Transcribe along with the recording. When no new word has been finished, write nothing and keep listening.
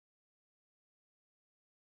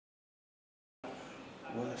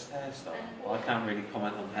Worst hairstyle? I can't really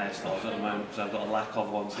comment on hairstyles at the moment because I've got a lack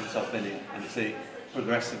of one since I've been in, and it's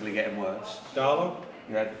progressively getting worse. Darlow?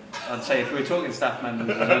 Yeah, I'd say if we were talking staff members,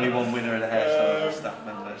 there's only one winner of the hairstyle staff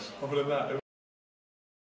members. Other than that,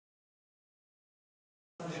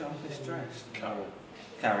 Sharpest dressed? Carol.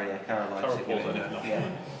 Carrie, yeah, Carol likes it. Paul's anything off. Yeah,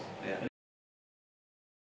 yeah.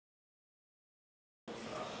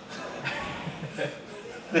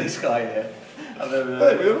 This guy here. I've never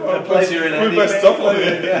Hey, pleasure in anything. We're best off on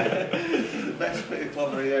it. Yeah. The best bit of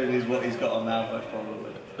clobber he owns is what he's got on now, most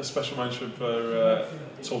probably. A special mention for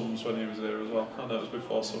Tums when he was there as well. I know it was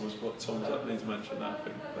before Summers, but Tums that needs mention there, I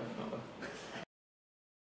think, definitely.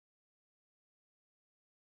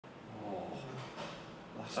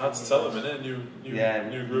 Hard to tell them, innit? New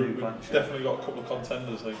group. We've definitely got a couple of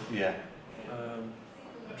contenders. Like, yeah. I'm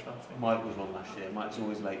trying to think. Mike was one last year. Mike's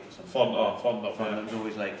always late for something. Fond yeah. He's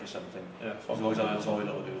always late for something. Yeah, he's always on the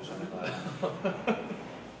toilet or doing something like that.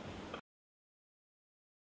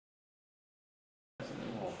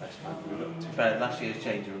 Best man. To be fair, last year's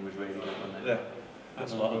changing room was really good, wasn't it? Yeah.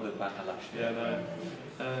 There's a lot of good banter last year. Yeah,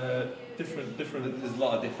 no. Different. There's a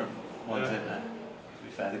lot of different ones in there. To be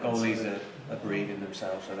fair, the goalies are breeding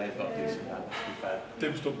themselves, so they've got decent banter. To be fair,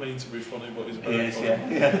 Dibs don't mean to be funny, but he's he is,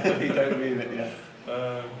 funny. yeah. He don't mean it,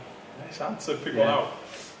 yeah. It's hard to pick one out.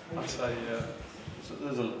 I'd say. So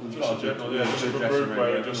we've just got a general, just a good group room,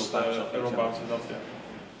 where yeah, just everyone bounces off.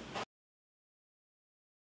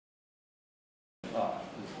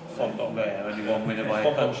 Fond of. Yeah, only one winner by a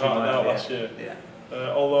Fond country out mile, last year. Yeah.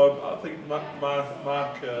 Although I think Mark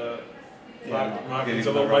needs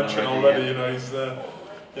a little mention already. You know,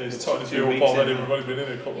 he's totally few up already. We've only been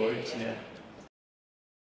in a couple of weeks. Yeah.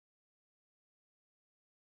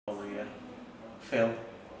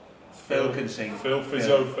 Phil can sing. Phil,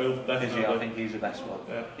 definitely. Physio, I think he's the best one.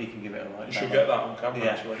 Yeah. He can give it a right. You should get that on camera.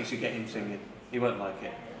 Yeah, actually. you should get him singing. He won't like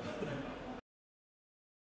it.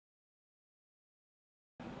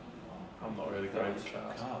 I'm not really great with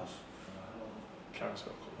cars. Car's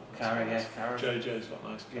got a couple. Yeah, Cara. JJ's got a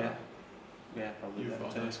nice car. Yeah, probably. You've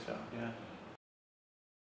got a nice car. Yeah.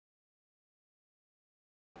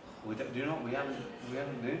 We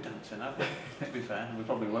haven't do dancing, have we? To be fair, we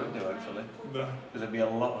probably won't do hopefully. No. Because there'll be a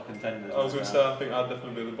lot of contenders. I was going to say, I think I'd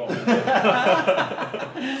definitely be the bottom.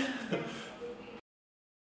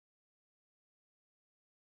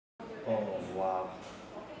 Oh wow!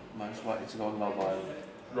 Most likely to go on Love Island.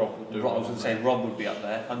 Rob would do. I was going to say Rob would be up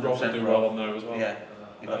there. 100% Rob would do well on there as well. Yeah,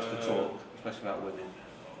 he loves to talk, especially about women.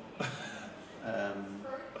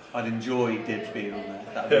 I'd enjoy Dibs being on there.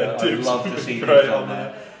 I'd love to see Dibs on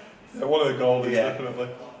there. Yeah, one of the goalies, definitely.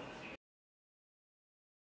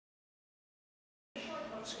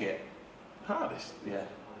 Skip. Hardest? Yeah.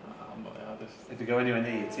 I'm not the hardest. If you go anywhere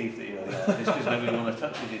near your teeth that you're the hardest, because nobody want to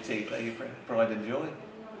touch with your teeth, that you pride and joy.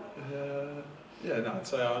 Yeah, no, I'd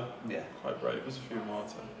say I'm quite brave. There's a few more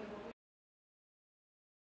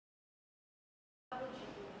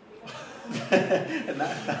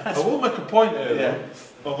I will make a point here,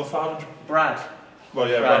 though. Over 500. Brad. Well,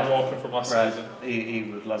 yeah, Brad Walker from last season. He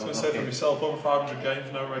would love it. I was going to say for myself, over 500 games,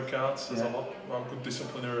 no red cards. There's a lot. Well, good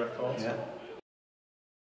disciplinary records. Yeah.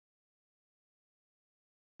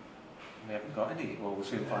 We haven't got any. Well, we'll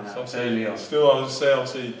soon find out. So Early on. Still, I would say,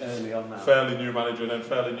 obviously, early on now. Fairly new manager and then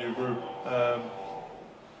fairly new group. Yeah,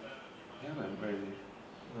 really.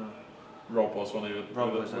 No. Rob was one of with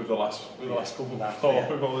the last couple before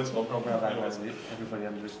with all this one. Everybody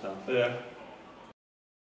understand. Yeah.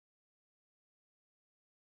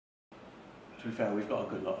 To be fair, we've got a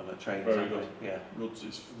good lot of trainers. Very good. Yeah. Rudd's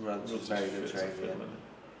is very good trainer. Yeah.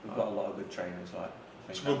 We've got a lot of good trainers. Like,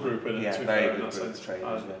 it's a good group, isn't it? Yeah, very good group of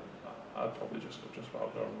trainers. I'd probably just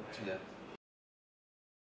about go on Rudd's. Yeah.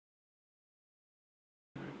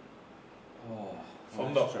 Oh,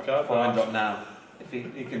 Fond up now. If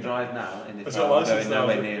he can drive now, and if I'm going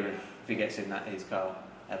nowhere near him, if he gets in his car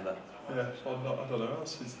ever. Yeah, so I don't know.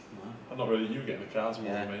 I'm not really you getting the cars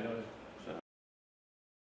more than me, are you?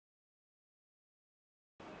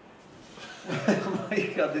 Oh my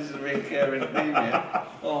God, this is a recurring theme here.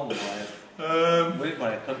 Oh my. We're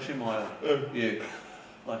by a country mile. You.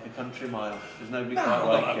 Like a country mile. There's nobody quite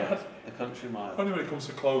like you. A country mile. Only when it comes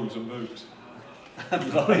to clothes and boots.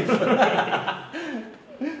 And life.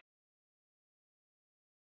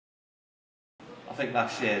 I think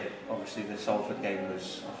last year, obviously the Salford game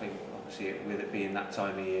was, I think, obviously with it being that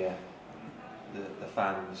time of year, the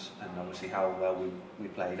fans and obviously how well we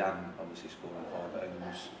played and obviously scoring 5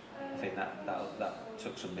 goals, I think that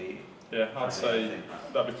took some beating. Yeah, I'd say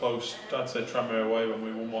that'd be close. I'd say Tranmere away when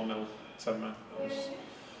we won 1-0, 10 men. It was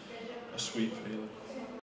a sweet feeling.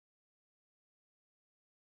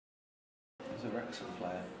 There's a Wrexham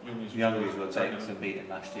player. Youngies will take some beating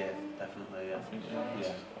last year, definitely. Yeah. I think,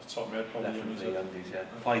 off the top of my head, probably definitely Youngies. Yeah.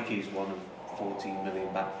 Pikey's one of 14 million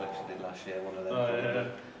backflips he did last year. One of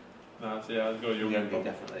them. I'd go Youngie.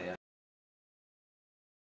 Definitely. Yeah.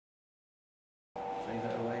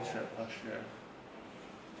 Favourite away trip last year?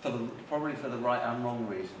 Probably for the right and wrong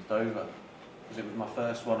reasons, Dover, because it was my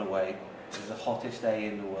first one away. It was the hottest day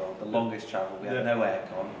in the world, the longest travel. We had no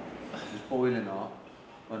aircon. It was boiling hot,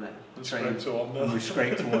 wasn't it? We scraped to 1-0. We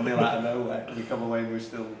scraped to 1-0 out of nowhere. We come away and we were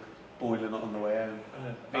still boiling hot on the way home.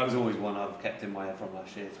 It was always one I've kept in my head from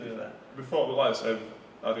last year, to be fair. Before, like I said,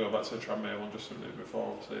 I'd go back to the Tranmere one just simply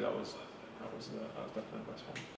before. Obviously, that was definitely the best one.